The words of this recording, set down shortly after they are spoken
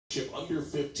Under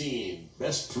 15,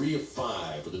 best 3 of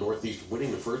 5 for the Northeast,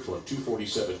 winning the first one,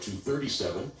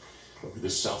 247-237. Look at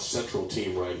this South Central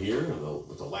team right here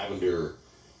with the lavender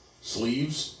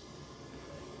sleeves.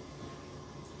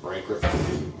 Brian Griffith. Runs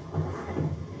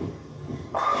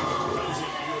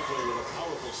it beautifully with a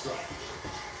powerful strike.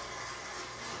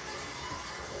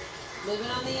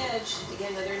 Living on the edge.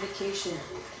 Again, another indication.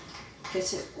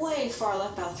 Gets it way far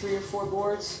left, about 3 or 4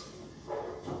 boards.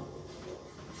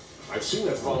 I've seen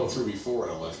that follow through before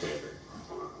on a left-hander.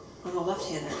 On the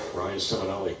left-hander. Ryan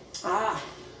Seminelli. Ah,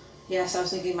 yes, I was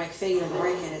thinking Mike Fagan on the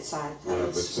right-handed side.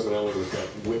 But Seminelli with that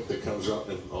whip that comes up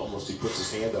and almost he puts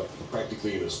his hand up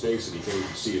practically in his face and he can't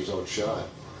even see his own shot.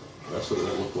 That's what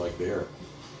it looked like there.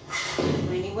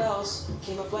 Rainey Wells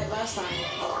came up late last time.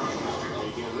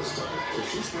 And again this time. So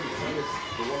she's been kind of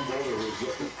the one bowler who's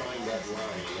yet to find that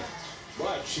line.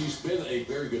 But she's been a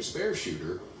very good spare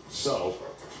shooter, so...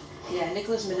 Yeah,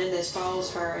 Nicholas Menendez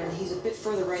follows her, and he's a bit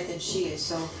further right than she is,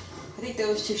 so I think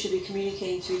those two should be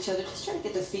communicating to each other, just trying to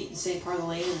get their feet in the same part of the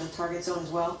lane and the target zone as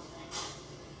well.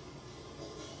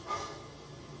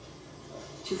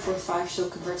 245 still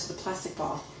converts to the plastic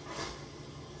ball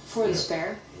for the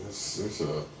spare. There's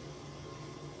a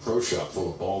pro shop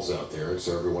full of balls out there,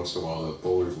 so every once in a while the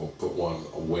bowlers will put one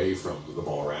away from the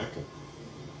ball rack.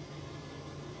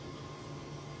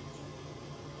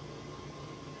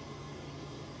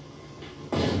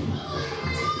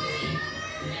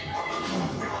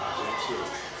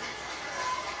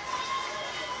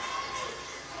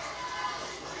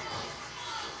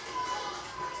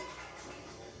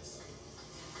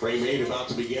 Frame 8 about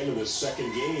to begin in the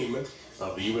second game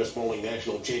of the U.S. Bowling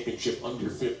National Championship Under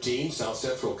 15. South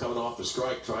Central coming off the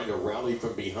strike, trying to rally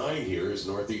from behind here as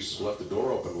Northeast has left the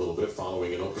door open a little bit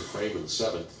following an open frame in the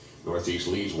 7th. Northeast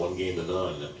leads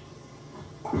 1-0.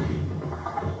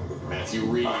 Matthew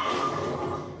Reed.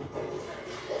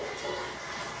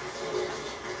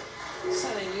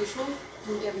 Slightly unusual.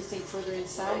 Moved everything further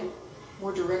inside.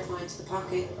 More direct line to the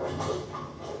pocket.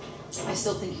 I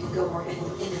still think you could go more in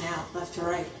and out, left to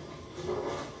right.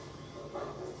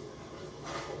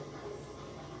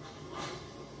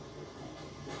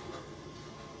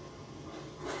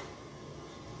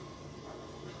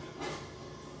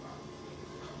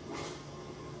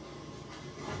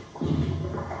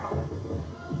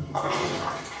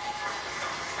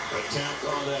 Attack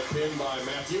on that pin by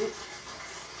Matthew.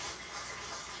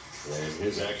 And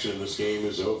his action in this game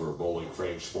is over. Bowling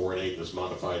frames 4 and 8 in this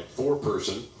modified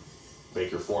 4-person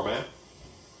Baker format.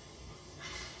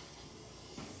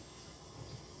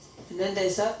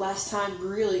 Menendez up. Last time,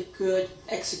 really good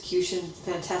execution.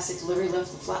 Fantastic delivery.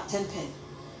 Left the flat 10-pin.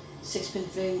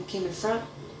 6-pin came in front.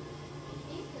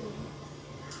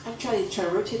 I've tried to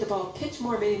rotate the ball, pitch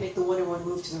more, maybe make the 1-1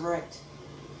 move to the right.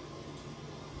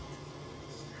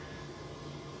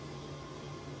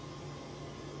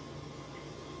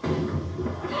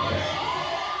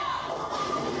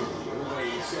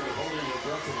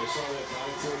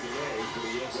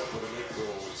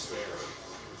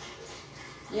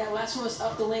 Yeah, last one was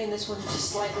up the lane, this one just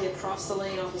slightly across the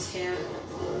lane off his hand.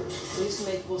 Leaves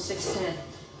the makeable 6-10.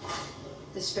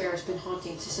 This spare has been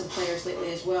haunting to some players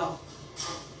lately as well.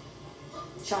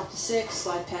 Chop to 6,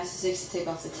 slide past the 6 to take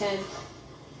off the 10.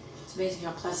 It's amazing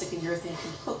how plastic and urethane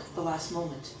can hook at the last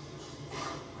moment.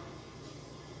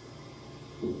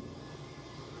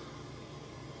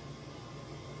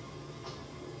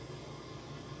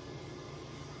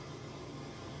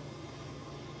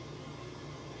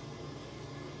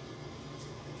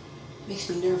 Makes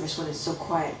me nervous when it's so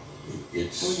quiet. When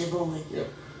you're bowling. Yep.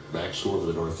 Max score for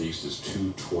the Northeast is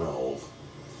 212.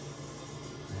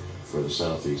 For the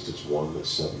Southeast, it's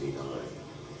 179.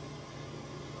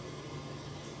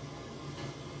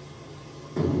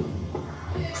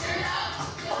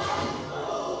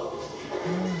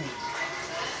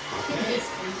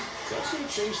 That's going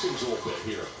to change things a little bit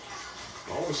here.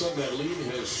 All of a sudden, that lead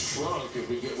has shrunk if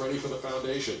we get ready for the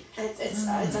foundation.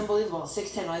 It's unbelievable.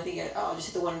 6-10. I think just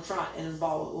hit the one in front, and the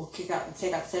ball will kick out and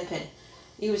take out the 10-pin.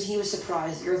 He was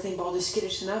surprised. The urethane ball just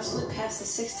skittish enough, slid past the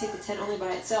 6, take the 10 only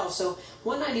by itself. So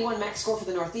 191 max score for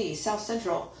the Northeast. South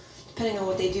Central, depending on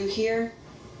what they do here,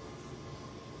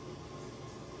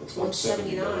 it's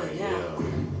 179. Yeah.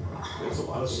 There's a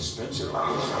lot of suspense here.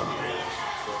 Beautiful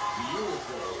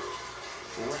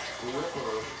rack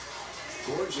ripper.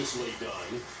 Gorgeously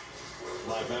done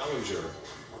by Ballinger.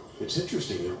 It's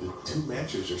interesting that the two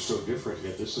matches are so different,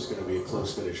 yet this is going to be a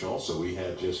close finish also. We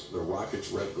had just the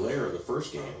Rockets' red glare in the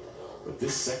first game, but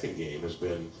this second game has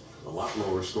been a lot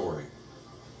lower scoring.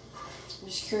 I'm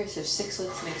just curious if 6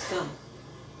 licks makes gum.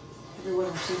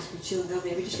 Everyone seems to be chewing gum,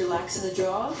 maybe just relaxing the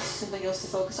jaw, something else to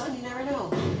focus on, you never know.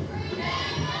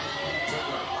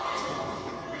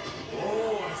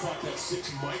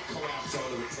 might collapse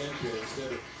onto the 10 pin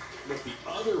instead of look the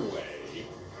other way.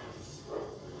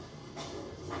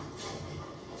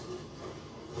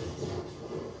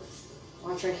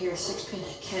 Watch right here, 6-pin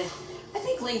again. I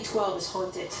think lane 12 is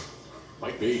haunted.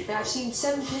 Might be. Now, I've seen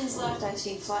 7 pins left. I've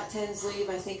seen flat 10s leave.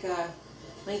 I think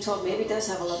lane 12 maybe does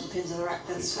have 11 pins in the rack.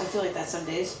 I feel like that some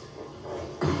days.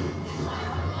 That's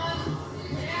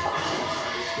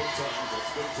good time.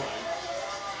 That's good time.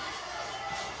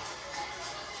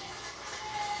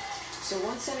 So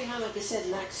 179, like I said,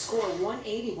 max score.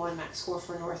 181 max score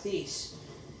for Northeast.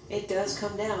 It does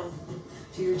come down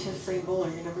to your 10th frame bowler,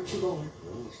 your number 2 bowler.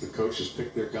 Well, the coaches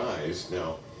pick their guys.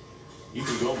 Now,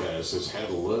 Ethan Gomez has had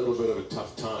a little bit of a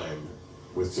tough time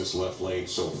with this left lane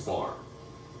so far.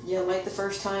 Yeah, light the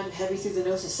first time, heavy through the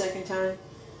nose the second time.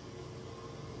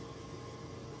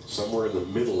 Somewhere in the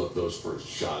middle of those first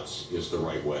shots is the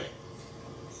right way.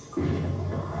 That's the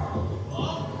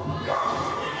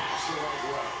right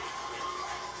way.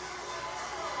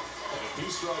 And if he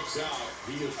strikes out,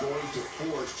 he is going to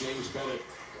force James Bennett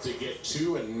to get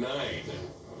 2 and 9.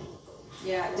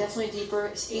 Yeah, definitely deeper.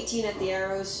 It's 18 at the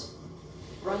arrows.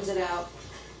 Runs it out.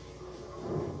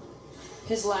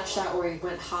 His last shot where he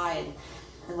went high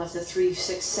and left the 3,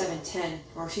 6, 7, 10,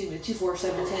 or excuse me, 2, 4,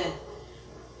 7, 10.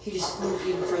 He just moved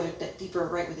even further, deeper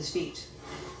right with his feet.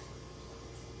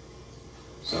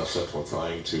 South Central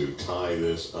trying to tie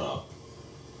this up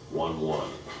 1-1.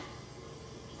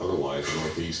 Otherwise,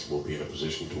 Northeast will be in a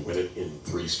position to win it in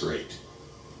 3 straight.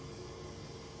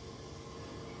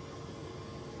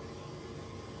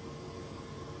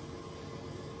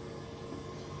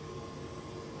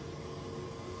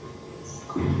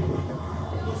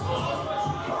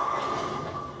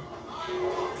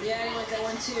 Yeah, he like that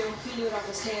one too. He knew it off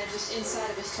his hand, just inside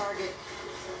of his target.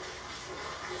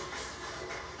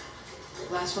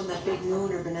 Last one, that big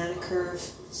moon or banana curve.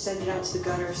 Send it out to the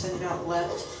gutter, send it out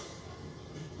left.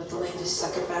 Let the lane just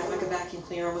suck it back like a vacuum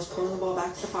cleaner, almost pulling the ball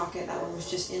back to the pocket. That one was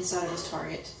just inside of his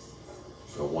target.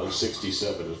 So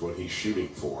 167 is what he's shooting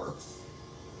for.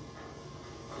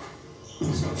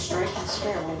 So strike and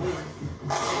spare will win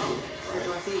for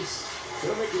Northeast. It's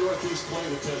going to make the Northeast play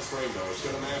the 10th frame, though. It's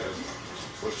going to matter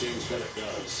what James Bennett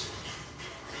does.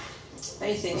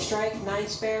 Anything, strike, 9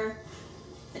 spare,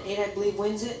 and 8 I believe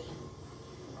wins it.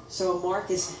 So a mark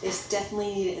is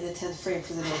definitely needed in the 10th frame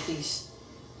for the Northeast.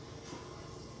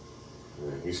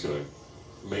 And he's going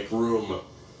to make room.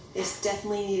 It's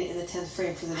definitely needed in the 10th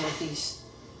frame for the Northeast.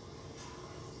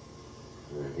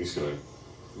 And he's going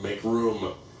to make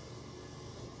room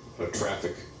of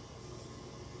traffic.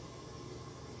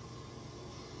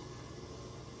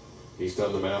 He's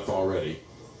done the math already.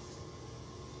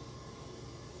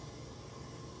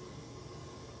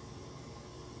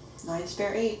 Nine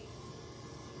spare, 8.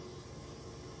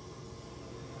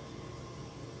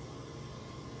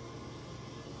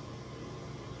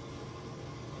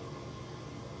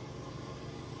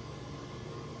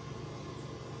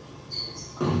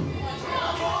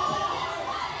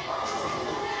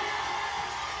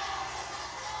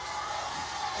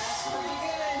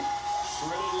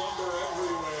 Shredded lumber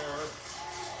everywhere.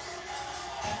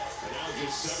 And now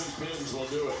just 7 pins will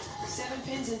do it. 7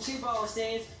 pins and 2 balls,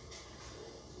 Dave.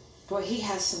 Boy, he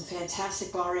has some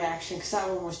fantastic ball reaction because that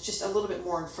one was just a little bit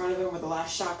more in front of him where the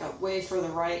last shot got way further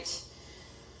right.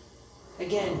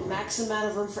 Again, max amount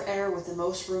of room for error with the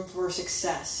most room for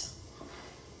success.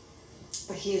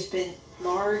 But he has been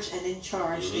large and in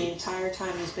charge the entire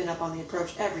time he's been up on the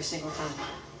approach, every single time.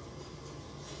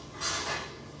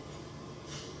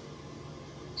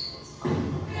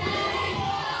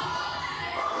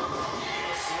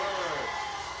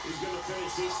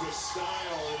 Finish this with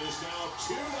style. It is now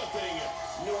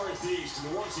 2-0 Northeast.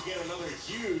 And once again, another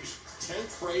huge 10th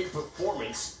frame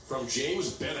performance from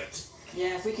James Bennett.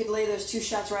 Yeah, if we could lay those 2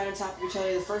 shots right on top of each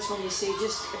other, the first one you see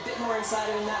just a bit more inside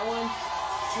of him, that one.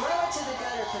 Throw it to the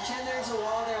gutter. Pretend there's a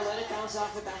wall there. Let it bounce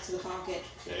off it back to the pocket.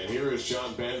 And here is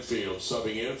John Banfield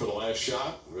subbing in for the last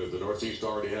shot, with the Northeast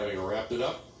already having wrapped it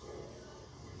up.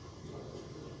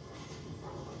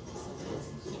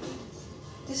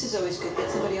 This is always good. Get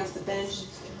somebody off the bench.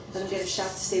 Let them get a shot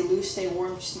to stay loose, stay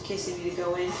warm, just in case they need to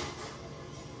go in.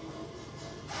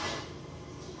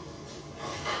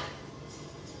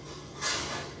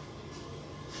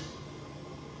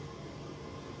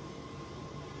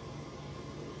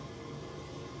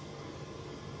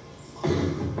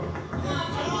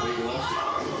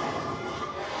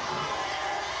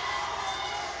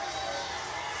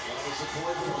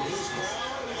 Support from his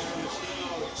crowd, and it's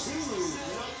now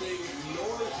 2-0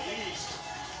 Northeast.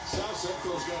 South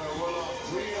Central's got to run off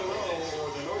 3 in a row, or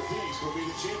the Northeast will be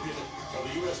the champion of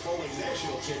the U.S. Bowling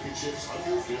National Championships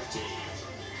under 15.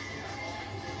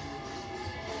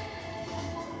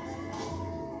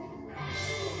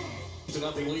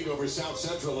 2-0 lead over South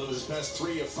Central in his best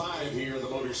 3 of 5 here in the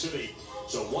Motor City.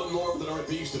 So one more for the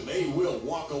Northeast, and they will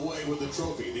walk away with the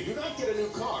trophy. They do not get a new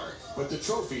car, but the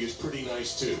trophy is pretty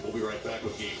nice too. We'll be right back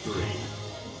with Game 3.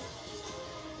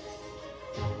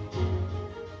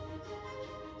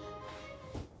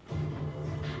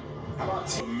 How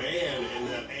about a man in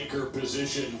that anchor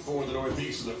position for the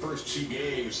Northeast in the first 2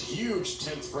 games? Huge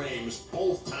 10th frames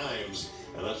both times,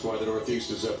 and that's why the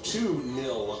Northeast is up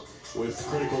 2-0 with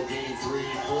critical Game 3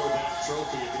 for that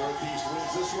trophy. If the Northeast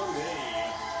wins this one, they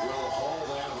will haul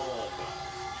that home.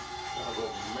 That'll go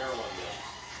Maryland then.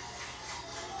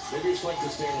 Maybe it's like the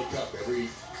Stanley Cup. Every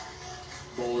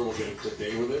bowler will get a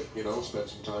day with it, you know, spend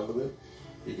some time with it.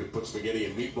 You could put spaghetti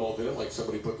and meatballs in it like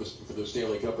somebody put this for the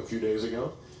Stanley Cup a few days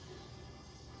ago.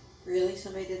 Really?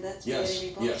 Somebody did that? Yes,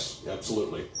 Spaghetti meatballs? yes,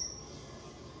 absolutely.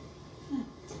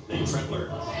 Nate Trentler.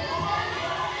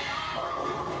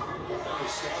 That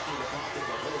was stacking the pocket the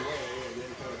whole way and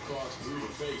then kind of crossed through the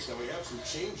face. Now we have some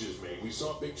changes made. We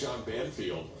saw Big John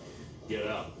Banfield get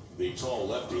up. The tall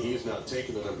lefty, he is now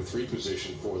taking the number 3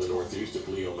 position for the Northeast of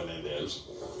Leo Menendez.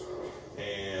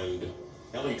 And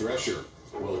Ellie Drescher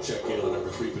will check in on the number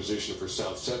 3 position for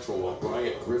South Central, while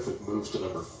Bryant Griffith moves to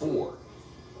number 4.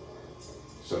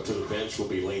 So to the bench will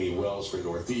be Laney Wells for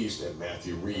Northeast and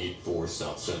Matthew Reed for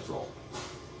South Central.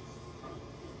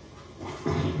 So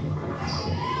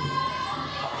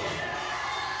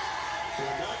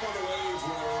back on the lanes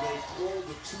where they rolled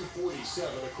the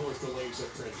 247. Of course, the lanes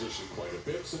have transitioned quite a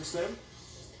bit since then.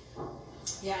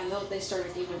 Yeah, I know they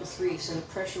started game number 3, so the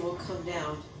pressure will come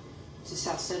down to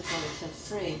South Central in the 10th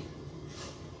frame.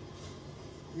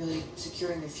 Really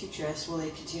securing their future as will they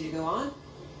continue to go on?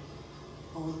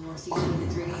 Or will the Northeast win in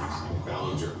 3 games?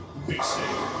 Ballinger, big stay.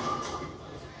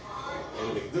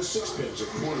 And the 6 pins are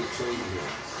poorly trained here.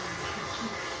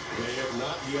 They have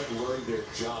not yet learned their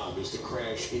job is to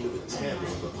crash into the 10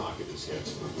 when the pocket is hit.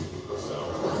 So,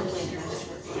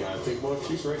 yeah, I think, well, if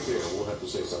she's right there, we'll have to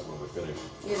say something when we're finished.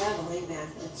 You have a lane man.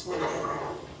 It's one or the other.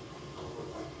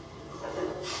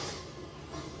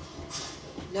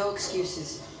 No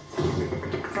excuses.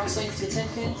 Cross lane to the 10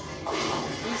 pin.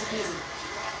 Easy peasy.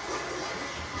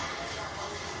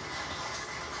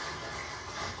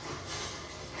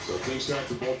 So things start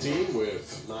for both teams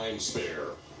with 9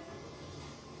 spare.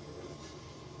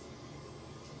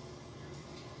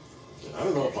 And I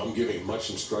don't know if I'm giving much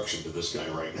instruction to this guy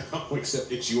right now,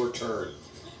 except it's your turn.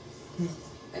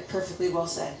 Perfectly well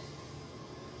said.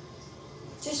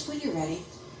 Just when you're ready.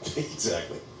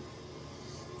 Exactly.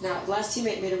 Now, last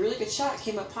teammate made a really good shot,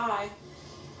 came up high.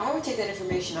 I would take that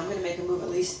information. I'm going to make a move at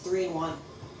least 3 and 1,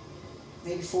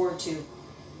 maybe 4 and 2.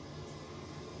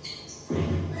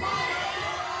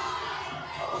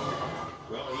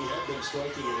 Well, he had been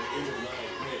striking at an 8 of 9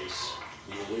 pace.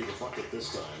 He will leave the bucket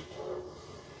this time.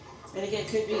 And again,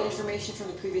 could be information from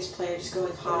the previous player just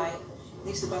going high.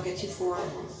 Leaves the bucket 2-4,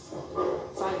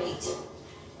 5-8.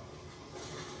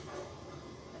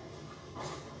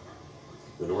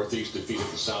 The Northeast defeated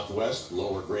the Southwest,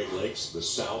 Lower Great Lakes, the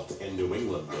South, and New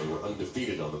England. They were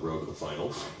undefeated on the road to the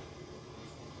finals.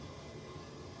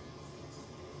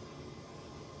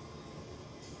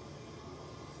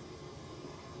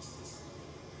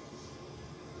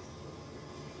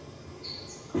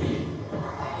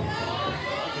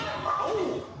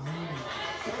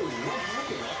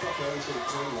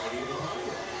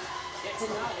 It did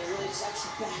not. It really just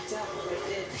actually backed up, but it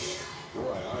did.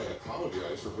 Boy, I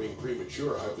apologize for being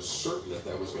premature. I was certain that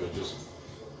that was going to just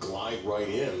glide right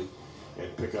in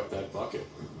and pick up that bucket.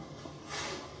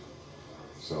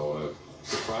 So a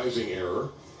surprising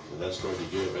error, and that's going to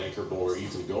give anchor bowler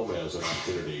Ethan Gomez an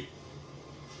opportunity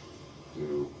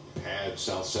to pad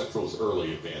South Central's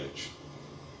early advantage.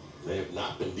 They have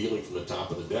not been dealing from the top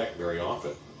of the deck very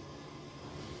often.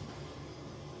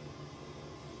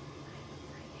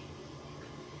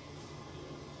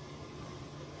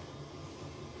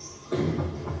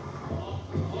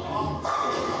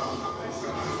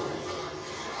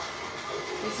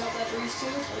 Too? I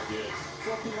did.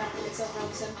 Walking back with itself around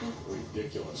the 7 pin?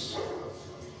 Ridiculous.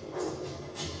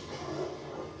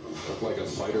 Looked like a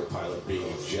fighter pilot being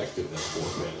ejected in that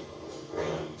 4 pin.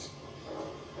 And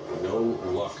no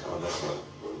luck on that one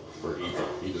for Ethan.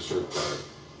 He deserved better.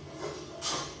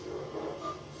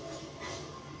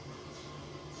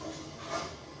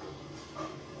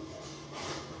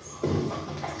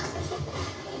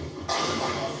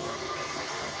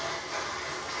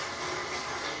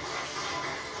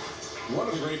 One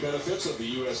of the great benefits of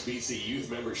the USBC Youth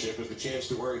membership is the chance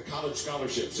to earn college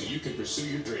scholarships so you can pursue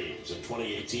your dreams. In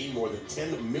 2018, more than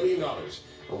 $10 million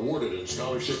awarded in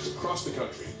scholarships across the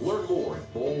country. Learn more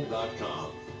at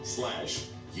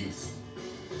bowl.com/youth.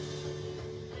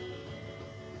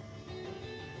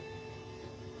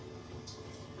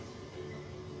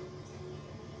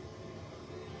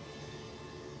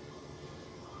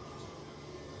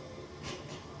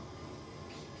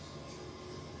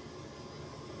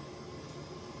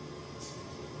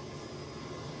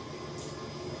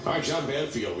 right, John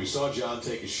Banfield. We saw John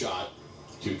take a shot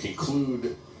to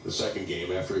conclude the second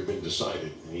game after it had been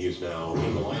decided, and he is now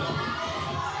in the lineup. And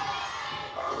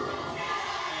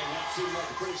that seemed like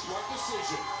a pretty smart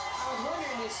decision. I was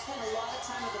wondering, he spent a lot of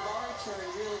time at the bar return,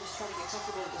 really just trying to get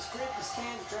comfortable with his grip, his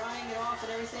can, drying it off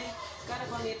and everything. Got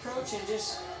up on the approach and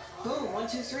just, boom, 1,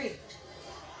 2, 3.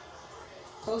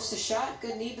 Post the shot,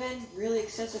 good knee bend, really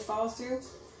extensive follow through,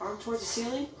 arm towards the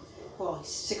ceiling. Well, he's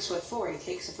 6'4". He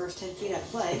takes the first 10 feet out of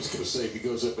play. I was going to say, if he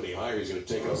goes up any higher, he's going to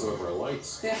take out some of our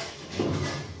lights. Yeah.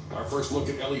 Our first look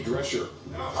at Ellie Drescher.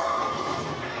 Ellie got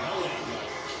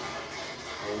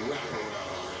a wraparound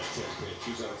on that 10th pitch.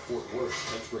 She's out of Fort Worth,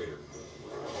 10th grader.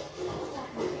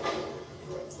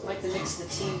 I like the mix of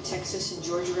the team, Texas and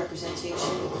Georgia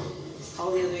representation.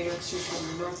 All the other youngsters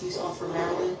from the Northeast, all from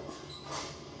Maryland.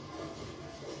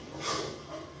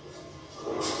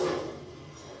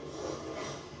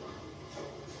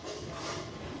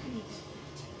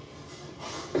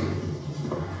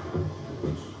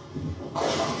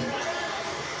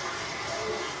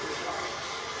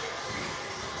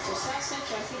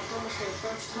 I think almost for the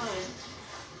first time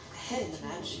ahead in the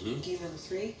match. Game number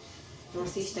 3.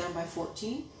 Northeast down by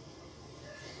 14.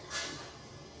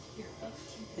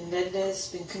 And Mendez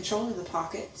been controlling the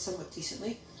pocket somewhat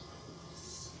decently.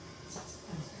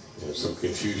 There's some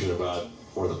confusion about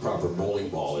where the proper bowling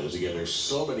ball is. Again, there's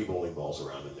so many bowling balls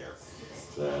around in there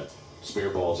that spare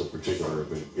balls in particular have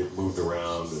been get moved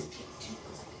around. And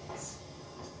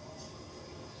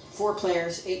 4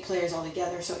 players, 8 players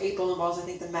altogether. So 8 bowling balls, I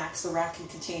think the max the rack can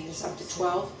contain is up to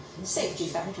 12. Safety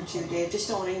factor too, Dave. Just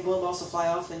don't want any bowling balls to fly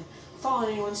off and fall on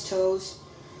anyone's toes.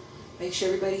 Make sure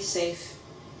everybody's safe.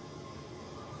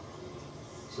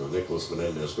 So Nicholas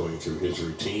Menendez going through his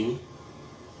routine.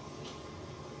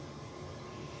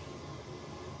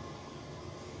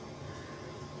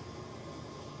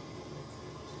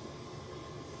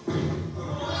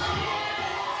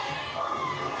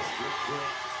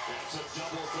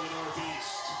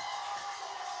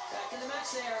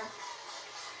 There.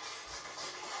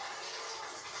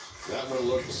 That one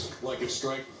looks like it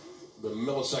struck the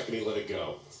millisecond he let it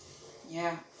go.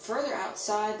 Yeah, further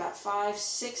outside, about 5,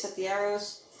 6 at the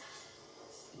arrows.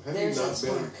 Have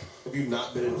you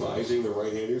not been advising the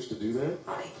right-handers to do that?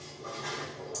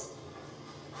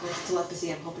 With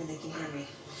telepathy, I'm hoping they can hear me.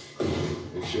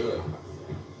 They should.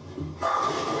 He's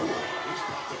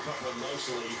popped a couple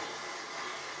nicely.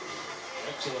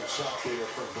 Excellent shot there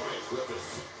from Brian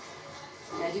Griffith.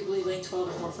 Yeah, I do believe lane 12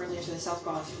 is more friendly to the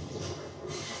southpaws.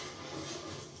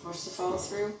 Watch the follow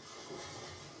through.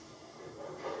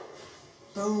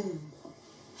 Boom.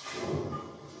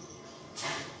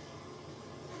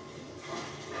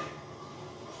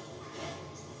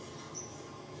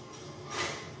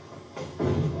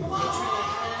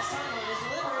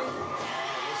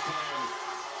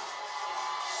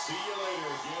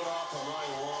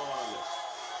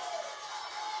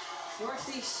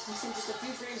 Northeast, within just a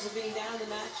few frames of being down in the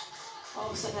match, all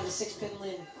of a sudden had a 6-pin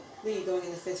lead going in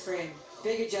the 5th frame.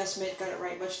 Big adjustment, got it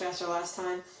right much faster last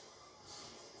time.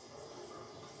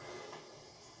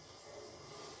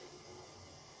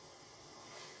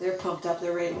 They're pumped up,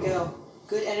 they're ready to go.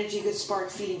 Good energy, good spark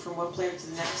feeding from one player to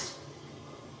the next.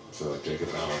 So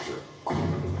Jacob Ballinger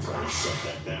trying to shut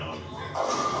that down. It's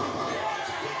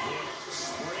a big hit,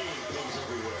 spraying things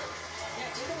everywhere. Yeah,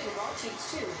 Jacob made a ball change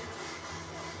too.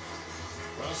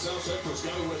 Well, South Central's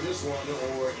got to win this one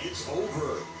or it's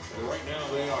over. And right now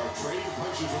they are trading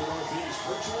punches with Northeast.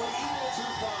 Virtual equal to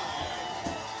 5.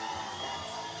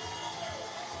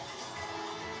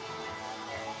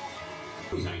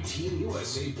 2019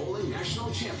 USA Bowling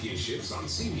National Championships on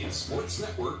CBS Sports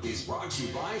Network is brought to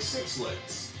you by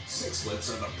Sixlets. Sixlets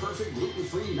are the perfect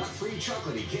gluten-free, nut-free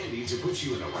chocolatey candy to put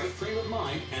you in the right frame of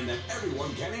mind and that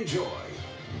everyone can enjoy.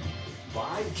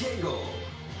 By Kegel,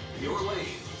 your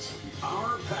lanes,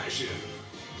 our passion.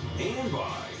 And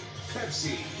by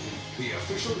Pepsi, the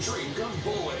official drink of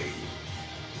bowling.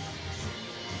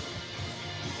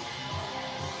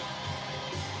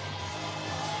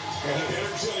 And an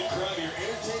energetic crowd here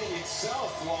entertaining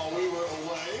itself while we were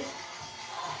away.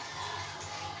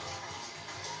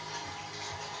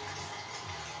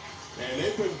 And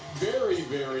they've been very,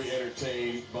 very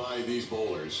entertained by these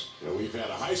bowlers. You know, we've had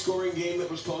a high-scoring game that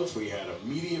was close. We had a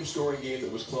medium-scoring game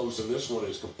that was close. And this one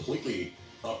is completely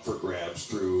up for grabs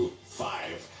through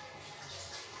 5.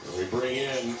 And we bring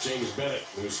in James Bennett,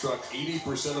 who struck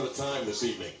 80% of the time this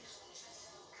evening.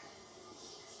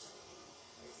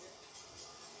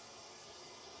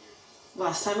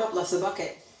 Last time up, left the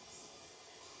bucket.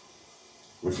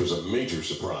 Which was a major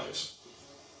surprise.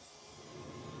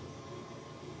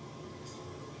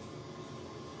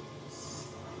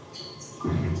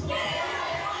 Yeah.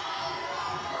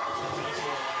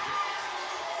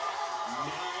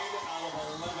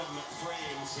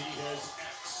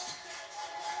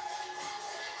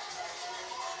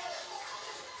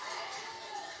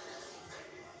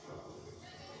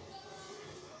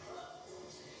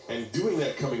 And doing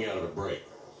that coming out of a break.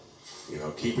 You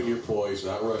know, keeping your poise,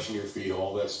 not rushing your feet,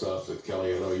 all that stuff that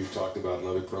Kelly, I know you've talked about and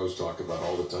other pros talk about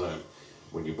all the time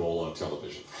when you bowl on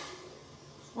television.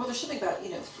 Well, there's something about,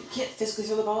 you can't physically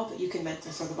throw the ball, but you can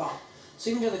mentally throw the ball. So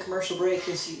even during the commercial break,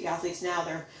 you see athletes now,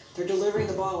 they're delivering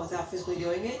the ball without physically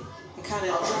doing it, and kind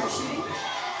of dry shooting,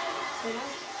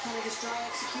 kind of just dry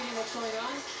executing what's going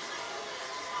on.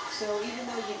 So even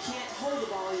though you can't hold the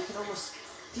ball, you can almost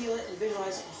feel it and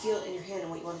visualize it and feel it in your hand and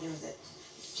what you want to do with it.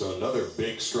 So another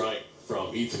big strike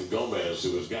from Ethan Gomez,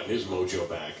 who has gotten his mojo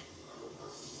back.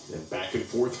 And back and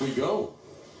forth we go.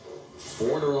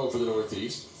 4 in a row for the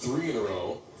Northeast, 3 in a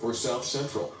row for South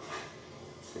Central.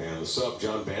 And the sub,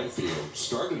 John Banfield,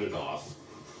 started it off.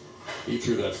 He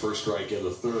threw that first strike in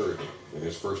the third in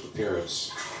his first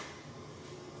appearance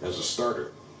as a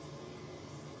starter.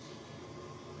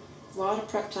 A lot of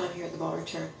prep time here at the ball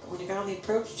return. But when you got on the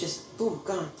approach, just boom,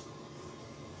 gone.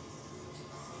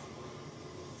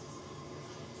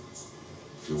 A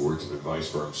few words of advice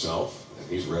for himself, and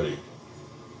he's ready.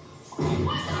 Well,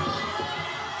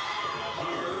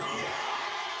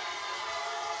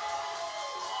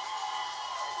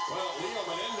 Leo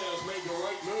Menendez made the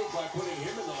right move by putting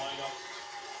him in the lineup.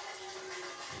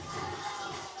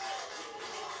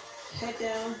 Head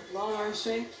down, long arm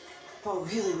swing. Ball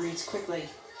really reads quickly.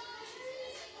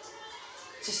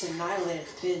 Just annihilated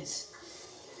the pins.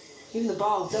 Even the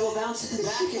ball, double bounce in the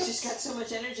back, it's just got so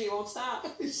much energy, it won't stop.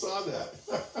 I saw that.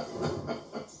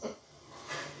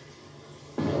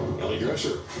 Ellie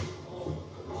Drescher.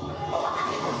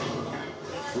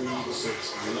 3-6-9.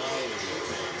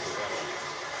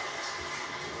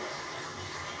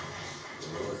 The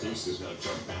Northeast has now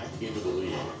jumped back into the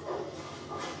lead.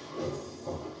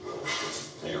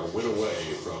 They are a win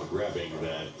away from grabbing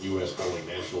that U.S. Bowling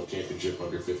National Championship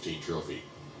Under 15 trophy.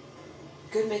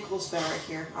 Good makeable spell right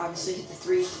here. Obviously hit the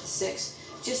 3, 6,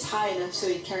 just high enough so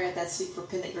you carry out that sleeper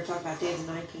pin that you were talking about, Dave,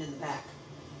 the 9 pin in the back.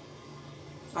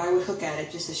 I would hook at it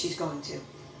just as she's going to.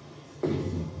 That's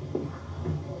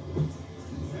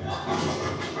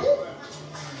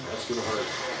going to hurt.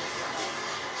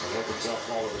 It opens up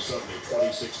all of a sudden a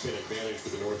 26-pin advantage for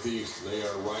the Northeast. They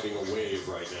are riding a wave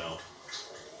right now.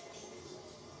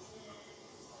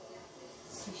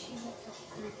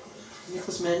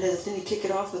 Nicholas Menendez, didn't he kick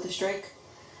it off with a strike?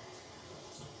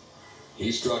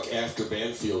 He struck after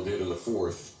Banfield did in the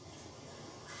fourth.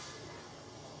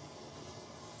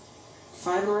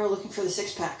 5 in a row looking for the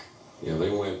 6-pack. Yeah, they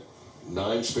went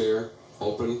 9 spare,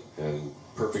 open, and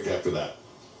perfect after that.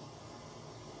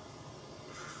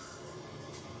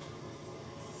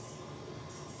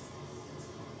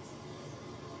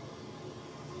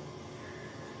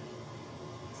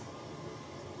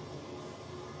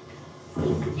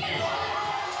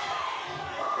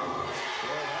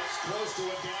 Close to a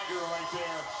dagger right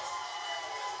there.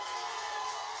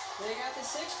 They got the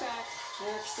 6-pack.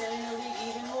 They're extending their lead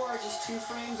even more, just 2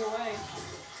 frames away.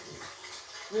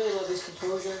 Really love his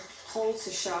composure. Holds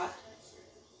the shot.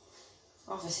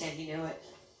 Off his hand, you know it.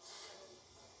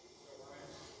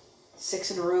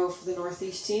 6 in a row for the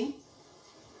Northeast team.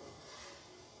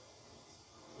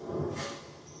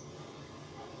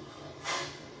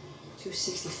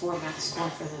 .264 max score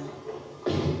for them.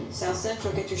 South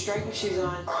Central, get your striking shoes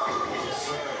on. Yes,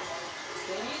 sir.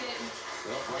 They need it.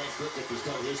 Well, Brian Cricket has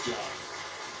done his job.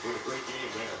 What a great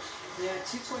game there. Yeah,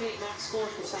 228 max score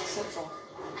for South Central.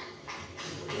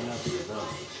 May not be enough.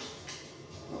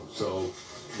 So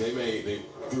they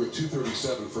threw a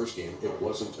 237 first game. It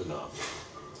wasn't enough.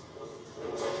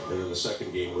 And then the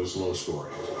second game was low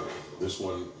scoring. This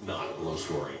one not low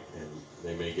scoring, and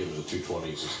they may get into the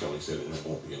 220s, as Kelly said, and it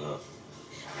won't be enough.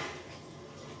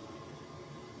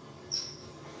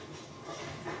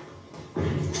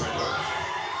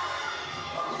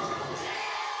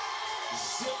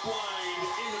 Zip line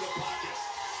into the pocket.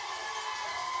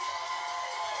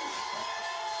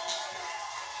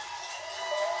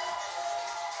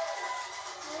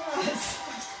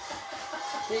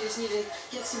 They just need to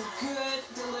get some good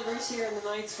deliveries here in the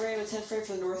 9th frame and 10th frame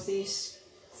for the Northeast.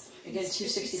 Again,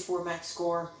 264 max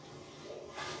score.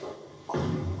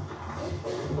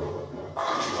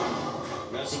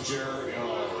 Messenger,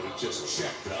 it just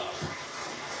checked up.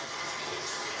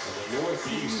 And the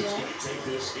Northeast is going to take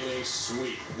this in a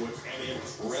sweep with an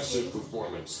impressive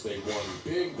performance. They won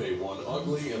big, they won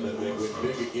ugly, and then they win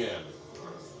big again.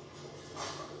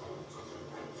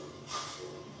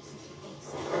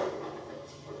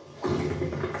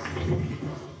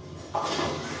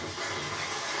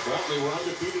 Well, they were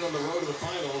undefeated on the road to the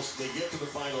finals. They get to the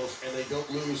finals, and they don't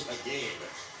lose a game.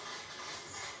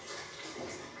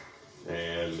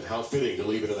 And how fitting to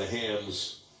leave it in the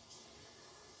hands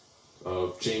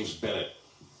of James Bennett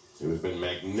who has been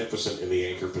magnificent in the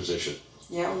anchor position.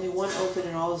 Yeah, only one open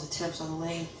in all his attempts on the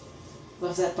lane.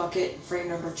 Left that bucket in frame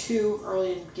number 2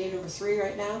 early in game number 3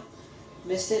 right now.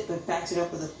 Missed it, but backed it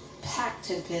up with a packed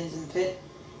 10 pins in the pit.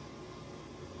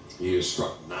 He has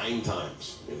struck 9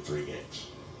 times in 3 games.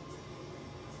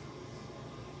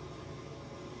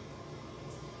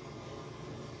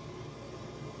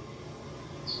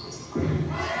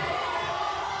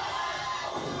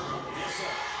 Yes,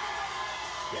 sir.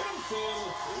 Get him, Finn.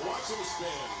 Watch him spin.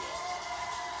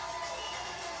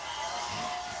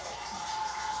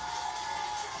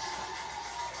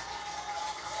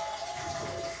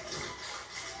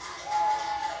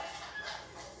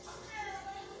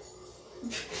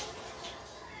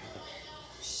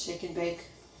 Shake and bake.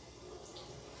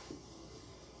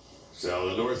 So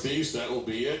the Northeast, that will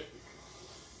be it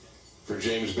for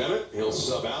James Bennett. He'll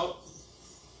sub out.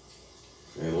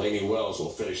 And Laney Wells will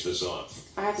finish this off.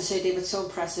 I have to say, David, so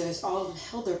impressive is all of them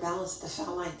held their balance at the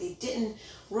foul line. They didn't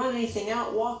run anything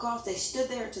out, walk off. They stood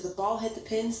there until the ball hit the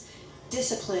pins.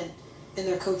 Discipline in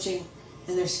their coaching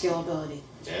and their skill ability.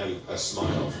 And a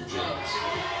smile from James.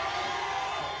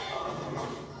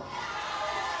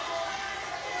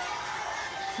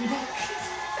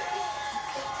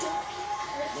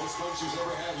 Most points she's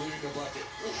ever had leading the bucket.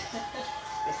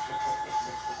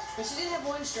 But she did have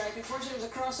one strike. Unfortunately, it was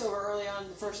a crossover early on in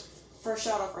the first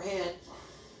shot off her hand.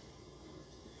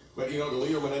 But, you know, to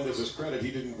Leo Menendez's credit,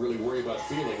 he didn't really worry about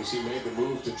feelings. He made the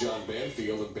move to John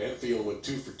Banfield, and Banfield went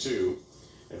 2 for 2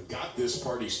 and got this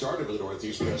party started for the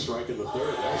Northeast with a strike in the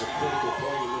third. That was a critical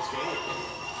point in this game.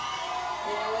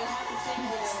 Yeah, well, I have to think, you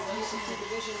know, in the U15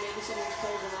 division, maybe some of these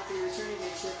players will not be returning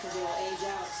next year because they'll age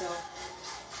out, so.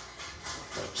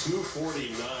 A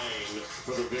 249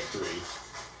 for the victory.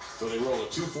 So they roll a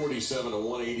 247, a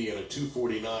 180, and a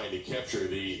 249 to capture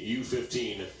the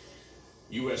U15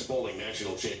 U.S. Bowling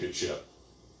National Championship.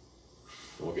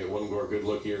 We'll get one more good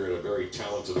look here at a very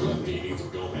talented lefty,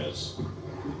 Ethan Gomez.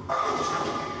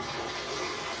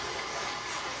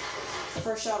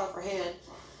 First shot off her hand.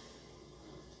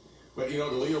 But, you know,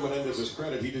 to Leo Menendez's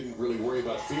credit, he didn't really worry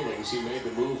about feelings. He made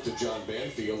the move to John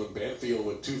Banfield, and Banfield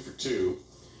went 2 for 2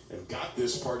 and got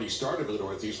this party started for the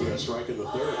Northeast with a strike in the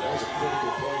third. That was a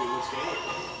critical point in this game.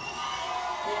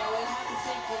 Yeah, well, I have to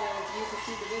think, you know, with the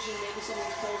U15 division, maybe some of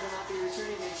these players will not be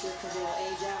returning next year because they'll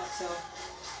age out, so.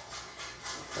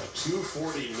 A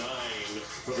 249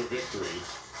 for the victory.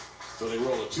 So they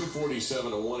roll a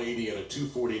 247, a 180, and a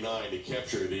 249 to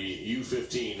capture the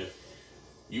U15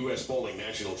 U.S. Bowling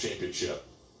National Championship.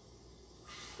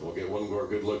 We'll get one more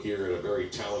good look here at a very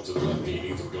talented lefty,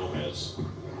 Ethan Gomez.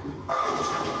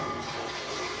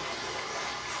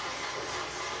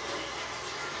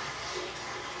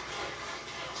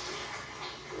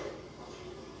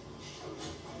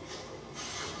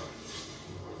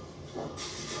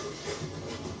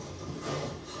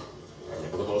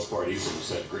 For the most part, Ethan's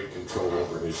had great control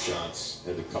over his shots.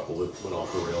 Had a couple that went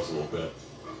off the rails a little bit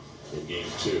in game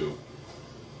 2.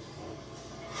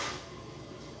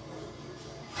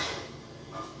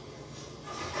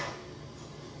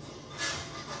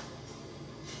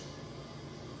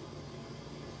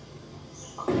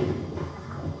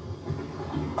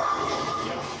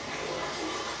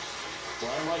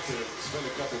 To spend a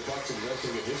couple bucks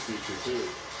investing in his future too.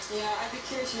 Yeah, I'd be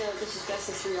curious, you know, this is best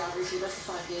of 3, obviously, best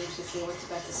of 5 games. If they went to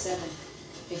best of 7,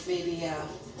 if maybe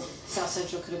South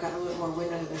Central could have gotten a little more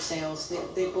wind under their sails.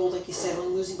 They bowled, like you said,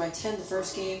 only losing by 10 the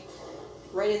first game,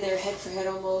 right in there head for head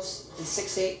almost. The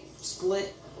 6-8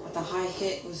 split with a high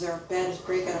hit was their baddest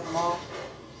break out of them all.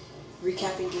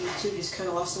 Recapping game 2, just kind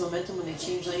of lost the momentum when they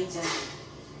changed lanes, and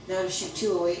now to shoot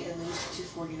 208 and lose to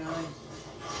 249.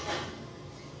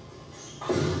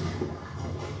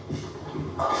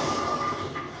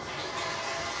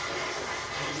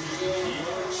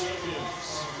 Your champions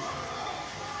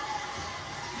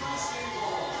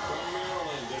from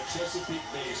Maryland, the Chesapeake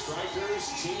Bay Strikers,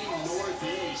 Team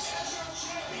Northeast.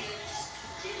 Champions,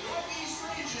 the Northeast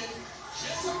region,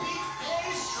 Chesapeake Bay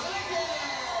Strikers.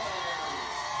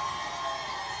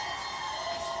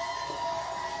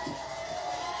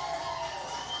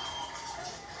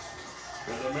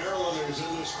 And the Marylanders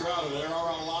in this crowd, and there are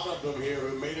a lot of them here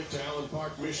who made it to Allen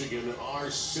Park, Michigan,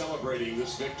 are celebrating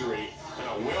this victory, and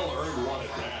a well-earned one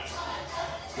at that.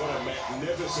 What a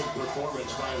magnificent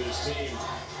performance by this team.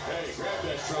 Hey, grab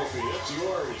that trophy. That's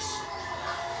yours.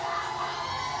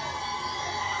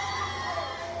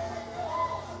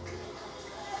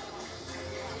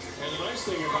 And the nice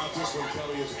thing about this one,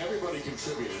 Kelly, is everybody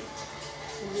contributed.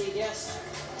 Indeed, yes.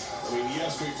 I mean,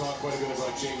 yes, we talked quite a bit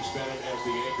about James Bennett as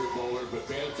the anchor bowler, but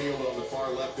Banfield on the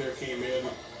far left there came in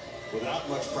without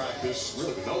much practice,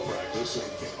 really with no practice,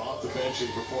 and came off the bench and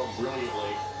performed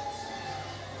brilliantly.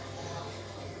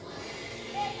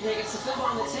 Then gets the football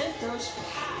on the 10th, throws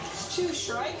past 2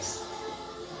 strikes.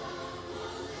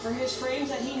 For his frames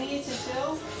that he needed to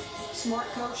fill, smart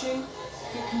coaching,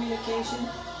 good communication,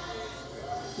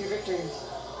 your victory.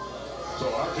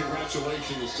 So our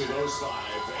congratulations to those 5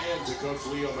 and to Coach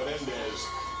Leo Menendez.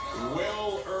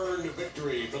 Well-earned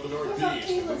victory for the Northeast.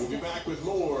 And we'll be back with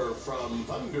more from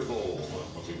Thunderbolt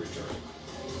when we return.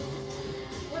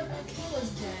 What about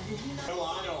Kayla's dad? Did he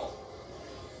not? Isle.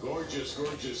 Gorgeous,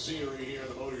 gorgeous scenery here in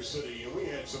the Motor City, and we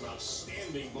had some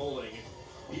outstanding bowling,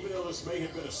 even though this may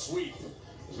have been a sweep.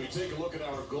 As we take a look at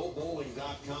our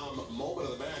GoBowling.com moment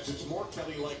of the match, it's more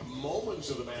Kelly-like moments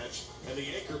of the match, and the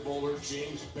anchor bowler,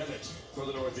 James Bennett, for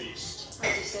the Northeast.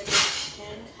 As he said, 10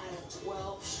 out of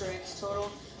 12 strikes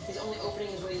total. His only opening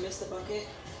is when he missed the bucket.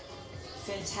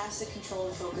 Fantastic control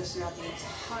and focus throughout the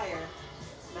entire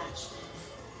match.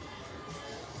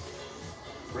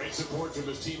 Great support from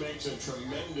his teammates and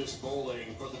tremendous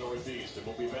bowling for the Northeast. And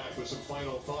we'll be back with some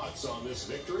final thoughts on this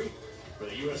victory for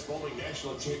the U.S. Bowling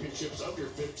National Championships under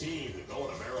 15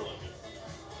 going to Maryland.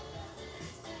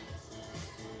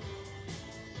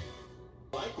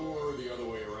 Like or the other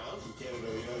way around from Canada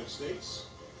to the United States.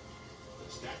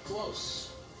 It's that close.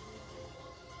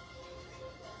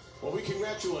 Well, we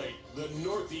congratulate the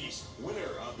Northeast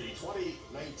winner of the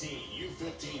 2019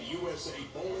 U15 USA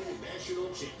Bowling National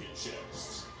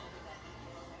Championships.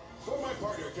 For my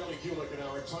partner, Kelly Kulick, and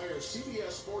our entire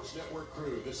CBS Sports Network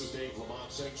crew, this is Dave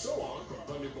Lamont saying so long from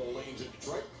Thunderbolt Lanes in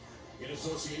Detroit in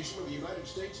association with the United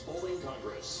States Bowling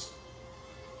Congress.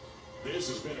 This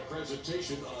has been a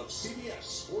presentation of CBS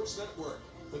Sports Network,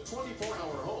 the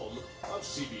 24-hour home of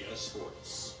CBS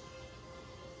Sports.